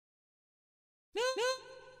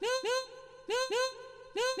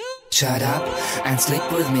Shut up and sleep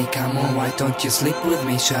with me, come on, why don't you sleep with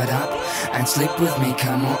me? Shut up and sleep with me,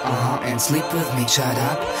 come on, and sleep with me. Shut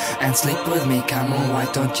up and sleep with me, come on, why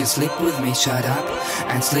don't you sleep with me? Shut up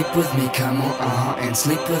and sleep with me, come on, and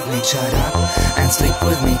sleep with me. Shut up and sleep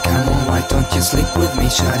with me, come on, why don't you sleep with me?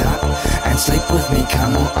 Shut up and sleep with me,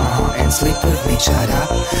 come on, and sleep with me. Shut up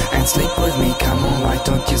and sleep with me, come on, why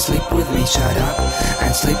don't you sleep with me? Shut up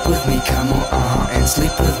and sleep with me, come on, and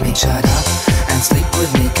sleep with me. Shut up and sleep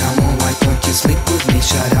with me, come on, why don't you sleep with me?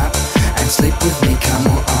 Shut up and sleep with me, come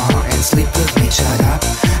on, and sleep with me. Shut up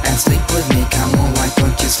and sleep with me, come on, why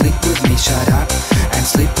don't you sleep with me? Shut up and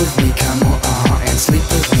sleep with me, come on, and sleep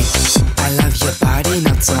with me. I love your body,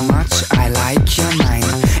 not so much I like your mind.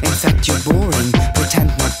 In fact you're boring, pretend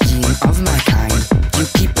not being of my kind. You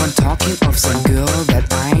keep on talking of some girl that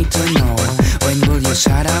I don't know. When will you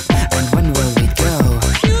shut up and when will we go?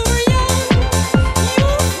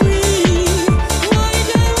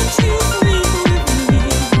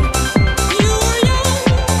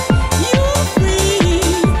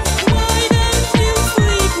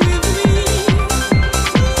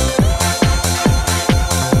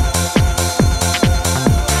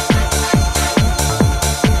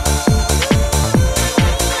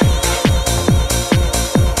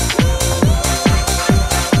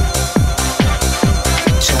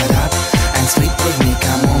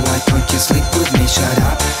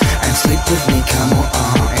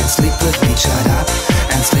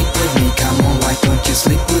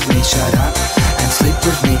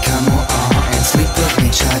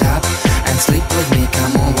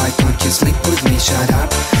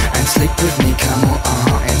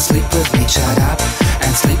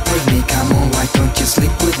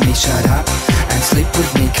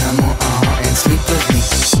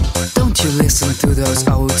 Listen to those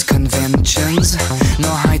old conventions,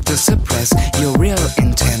 nor hide to suppress your real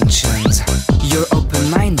intentions. You're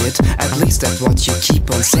open-minded, at least that's what you keep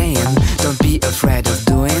on saying. Don't be afraid of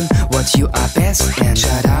doing what you are best in.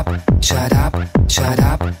 Shut up, shut up, shut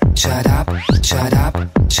up, shut up, shut up.